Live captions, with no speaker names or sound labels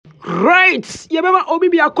Right, yebema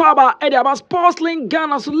obibi akwaba edi about Sportslink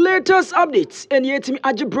Ghana's latest updates and yetimi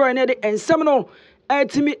ajibro edi and seminal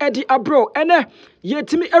etimi edi abro ene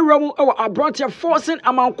yetimi eramu ewa abrontia Forson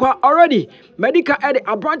Amankwah already medical edi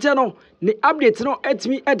abrontia no ni update no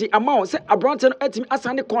etimi edi amount se abrontia no etimi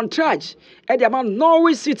asande contract edi amount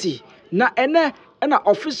Norwich City na ene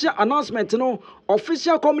official announcement no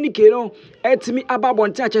official communique no etimi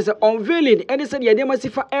ababonte achese unveiling ene se de dem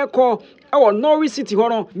asifa aircall ewo Norwich City ho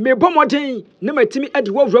no me bomoden na matimi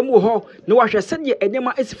ade wowramu ho na wahwe se de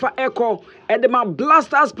enema asifa aircall edema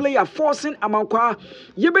Blasters player Forson Amankwah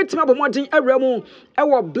yebetimi abomoden awramu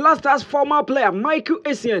ewo Blasters former player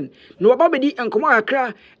Essien no babedi enkomo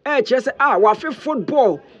akra chese wafe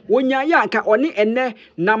football wonyaya aka oni enne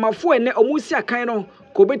na mafo enne omusi akan no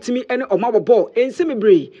Kobetimi ene omabobol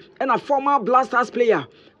ensemebre ena former Blasters player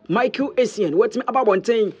Essien wetimi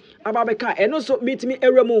ababonten ababeka eno so mitimi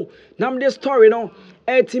eremu namde story no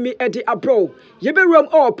etimi edi abro yeberum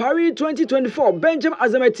Paris2024 Olymp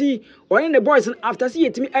Azamati one the boys after see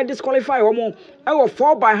etimi disqualify omo ewo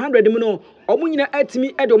 4/100 mu no omo nyina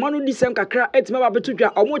etimi edo manu disem kakra etimi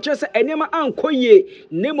ababetudwa omo chese enema ankoye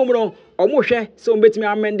nemom no omo hwe so betimi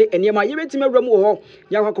amende enema yebetimi awram ho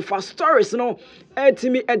yakwakofa stories no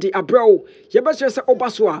etimi edi abro yebese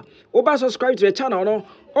obaso subscribe to the channel no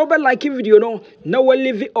over like video no na we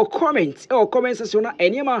leave a comment section na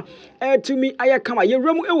enema etimi ayakama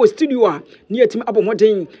yewramu ewo studio a ne etimi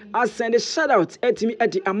abomoden I send a shout out etimi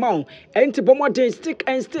edi amount enti bomoden stick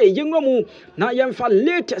and stay yenwamu na yemfa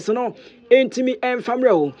latest no entimi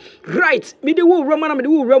enfamrel right me de wo wrama na me de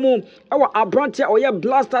wo wramu ewa abrontia oye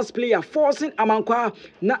Blasters player Forson Amankwah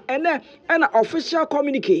na ena official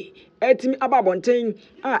communique etimi ababonten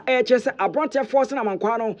chese abrontia Forson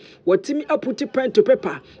Amankwah no watimi aputi pen to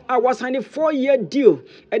paper was signing 4-year deal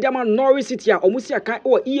edama Norwich City omusi akan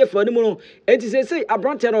EFL ni mu no enti say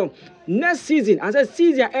abrontia no next season as a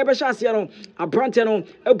season ebe shase no abrontia no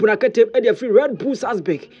ebuna ketem ede free Red Bull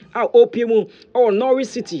Salzburg OPM Norwich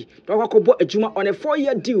City bo adwuma on a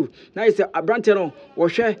 4-year deal na is abrontia no wo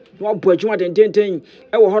hwe no bo adwuma dendenten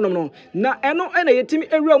ewo honom no na eno ena yetimi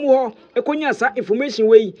ewramu ho ekonya sa information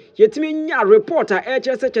wey yetimi nya reporter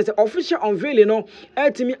chese official unveiling no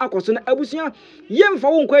etimi akoso na abusua yemfa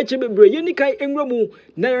wo nkwa eche bebre yenikai enwramu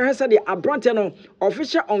na yehese de abrontia no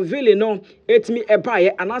official unveiling no etimi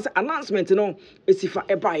ebaye announcement no esifa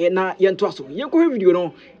ebaye na yento aso yenko video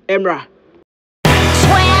no emra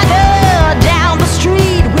swagger down the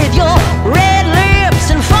street with your red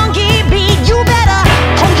lips and funky beat. You better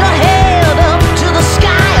hold your head up to the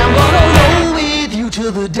sky. I'm gonna roll with you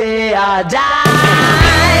till the day I die.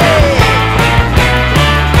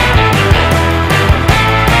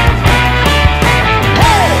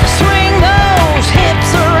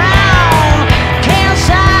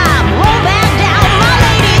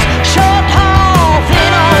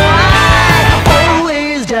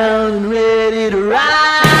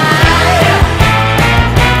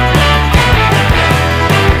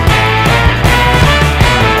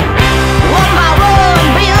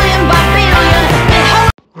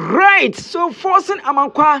 So Forson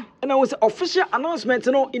Amankwah and I was official announcement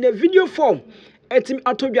no in a video form etimi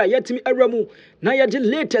atodwa yetimi awramu na ye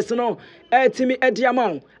latest no etimi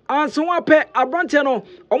ediamount anso wape abronte no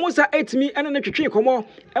omusa etimi ene ne twetwe komo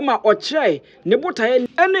ema okire ne botaye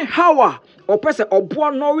ene hawa opese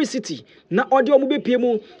oboa Norwich City na ode omu bepie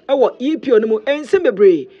mu ewo EPO no mu ensem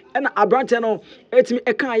bebre ena abronte no etimi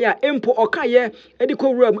ekan ya empo okaye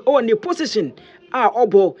ediko room ewo ne position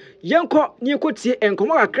obo yenko ni ekotie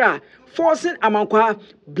enkomo kakra Forson Amankwah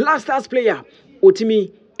Blasters player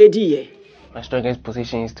otimi ediye. My strongest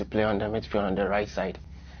position is to play on the midfield on the right side.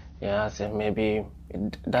 Yeah, so maybe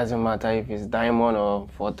it doesn't matter if it's diamond or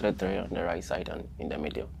 4-3-3 on the right side and in the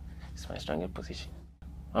middle. It's my strongest position.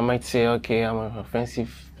 I might say, okay, I'm an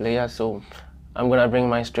offensive player, so I'm gonna bring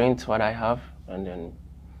my strength, what I have, and then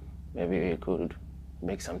maybe we could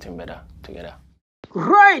make something better together.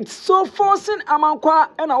 Right, so Forson Amankwah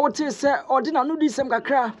and I would say ordina no disem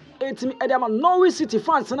kakra etimi edama Norwich City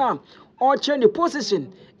fans na or change the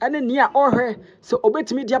position and then near or her so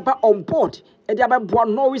obetimi diaba on board ediaba boa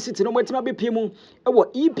Norwich City no metima be piemu ewo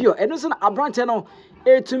EPO eno so na abrante no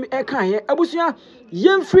etimi ekan he abusua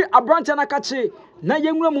yemfri abrante na kache na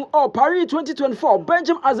yenwura mu Paris 2024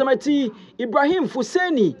 Benjamin Azamati Ibrahim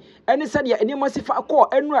Fuseni ene said ya ene masifa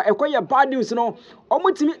akọ enura ekoye bad news no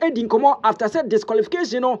omutimi edi nkomo after said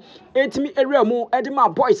disqualification no etimi ewura mu edema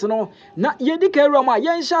boys no na yedi ka ewura mu a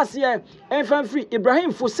yen hyase enfan free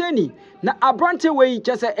Ibrahim Fuseni na abrante we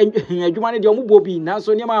chese adwuma ne de omubo bi na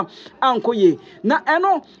so niam ankoye na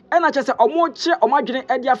eno ena chese omo kire omadwene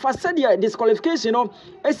edi afa said ya disqualification no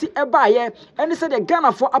esi ebaaye ene said ya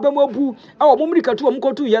Ghana for abamobu e omumrika tu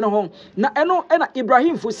omkotu ye no ho na eno ena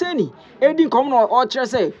Ibrahim Fuseni edi nkomo no o kire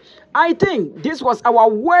say I think this was our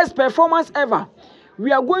worst performance ever.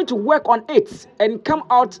 We are going to work on it and come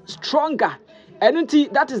out stronger. And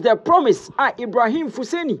that is the promise. Ibrahim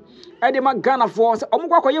Fuseni, Edema Ghana for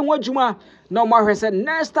Omukwa Koye Wajuma. No more said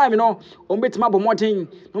next time, Ombetma Bomotin,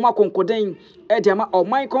 no more concording, Edema or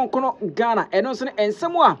my Concono Ghana, and also and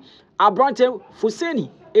somewhere. Abrante Fuseni,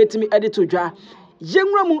 etimi edituja.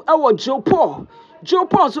 Yengramu our Joe Paul. Joe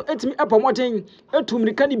Paul so etimi epomotin,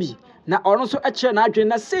 etumrikanibi. Na ono so eche na adwen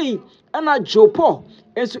na sei na Joe Paul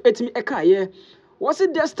enso etimi ekaye was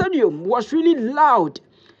it the stadium was really loud.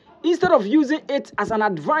 Instead of using it as an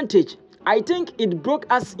advantage, I think it broke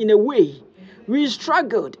us in a way. We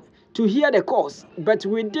struggled to hear the cause, but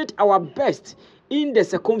we did our best in the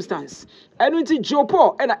circumstance. Enunti Joe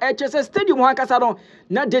Paul na HS stadium hankasa no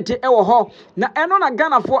na dete ewo ho na eno na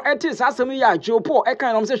Ghana for etis asem ya Joe Paul e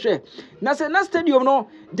kan no se hwe na se na stadium no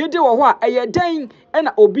dede wo ho a eye dan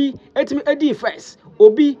na obi etimi edi first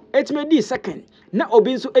obi etimi edi second na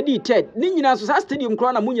obi nso edi third ni nyina so sa stadium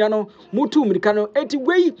kro na munya no mutu mirika no eti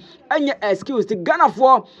wei anya excuse the Ghana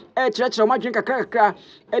for chirechire madwen kakra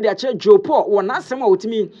e de ache Joe Paul wo na asem a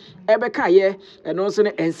otimi ebeka ye eno nso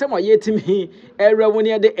ne ensem a ye etimi ewramu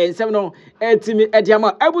ne de ensem no etimi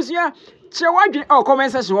ediama abusia chewadwen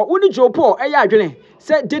comment section wo ni Joe Paul eya adwene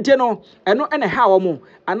se dede no eno ene ha wo mo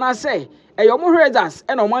ana se eyo mo hredas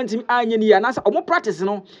eno mantimi anya ni ana se omo practice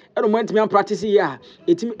no eno mantimi am practice ya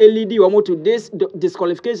etimi elidi wo mo to this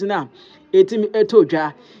disqualification na etimi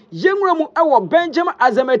etodwa yenwura mu ewo Benjamin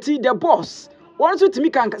Azamati the boss won so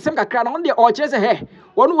timi kan sem kakra no de o kire se he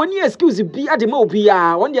woni excuse bi ade ma obi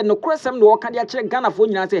ya won de no krosem no ka de a kire Ghana fo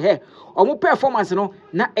nyina se he omo performance no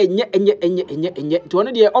na enye to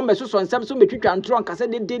won de o meso so nsem so metwitwa ntro nkase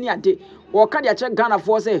de ni ade wo ka de a kire Ghana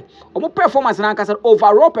fo se omo performance na nkase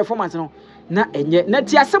overall performance no na enye na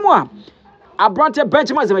ti asem a abrante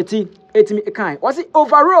Benjamin Azamati etimi kan was it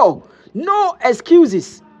overall no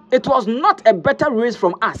excuses. It was not a better race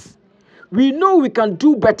from us. We know we can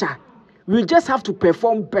do better. We just have to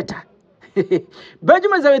perform better.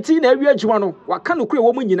 Benjamin Azamati na ewia juma no waka no kure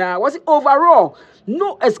wo mu nyina was overall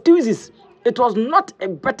no excuses. It was not a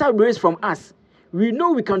better race from us. We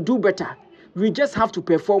know we can do better. We just have to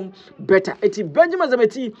perform better. Eti Benjamin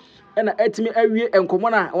Azamati na etimi awie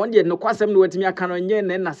enkomo na won de no kwasem no watimi aka no nye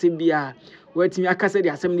ne na se bia watimi aka se de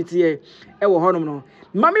asem ni tie e wo honom no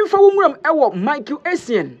mame mfa wo muram e wo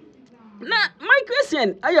Essien na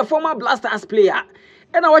Essien aye former Blasters player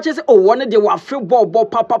and I watch say oh one day wa free ball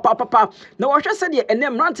papa na wa hwe say de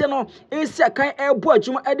enem rante no esi akan ebo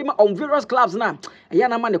adwuma edema on various clubs na ya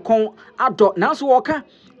na ma ne kon ado na so wo ka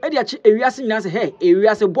e de achi ewiase nyina say hey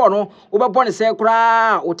ewiase ball no wo be ball ne say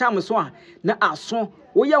kura wo tam so a na aso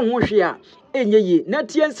wo ye ho hwe a enye yi na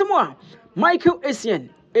tie nsem a Essien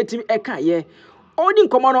etimi eka ye Odin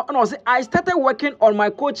Komano and I say I started working on my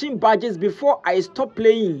coaching badges before I stopped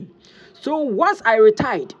playing. So once I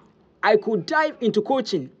retired, I could dive into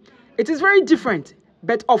coaching. It is very different,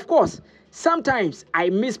 but of course, sometimes I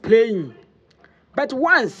miss playing. But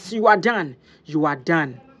once you are done, you are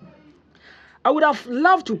done. I would have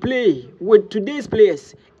loved to play with today's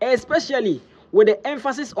players, especially with the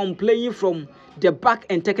emphasis on playing from the back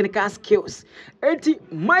and technical skills.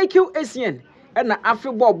 Essien na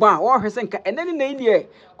Afri ball ba wo hwese nka enani na idie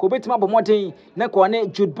ko betima bomoden na ko ne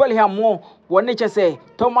Jude Bellingham mo woni chese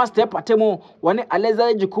Thomas Tepatemo woni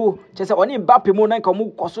Alexander Jiku chese woni Mbappe mo na nka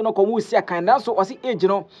mu koso no ko mu si akan na so osi age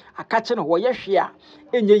no akache no wo ye hwe a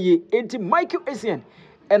enye enti Essien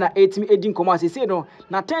na etimi edin komo asese no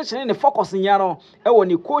na tension ne focus nya no e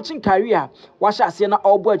woni coaching career wa sha ase na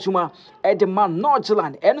obo adwuma e de man Norwich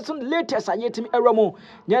and so latest ayetimi ewramu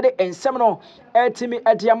nya de ensem no etimi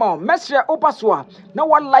ediama mesre opaswa na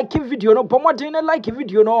wa like video no bomodin na like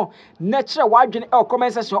video no na kire wa adwene e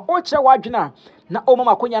comment section o kire wa adwene na o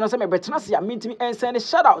mama konya no se me betena se a mintimi ensen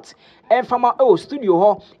shout out enfama e studio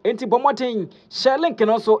ho enti bomodin share link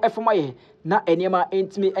no so efama ye na enema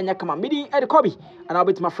entimi enya kama midi ede Kobe and I'll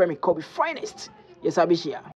be to my friend Kobe finest. Yes, I'll be here.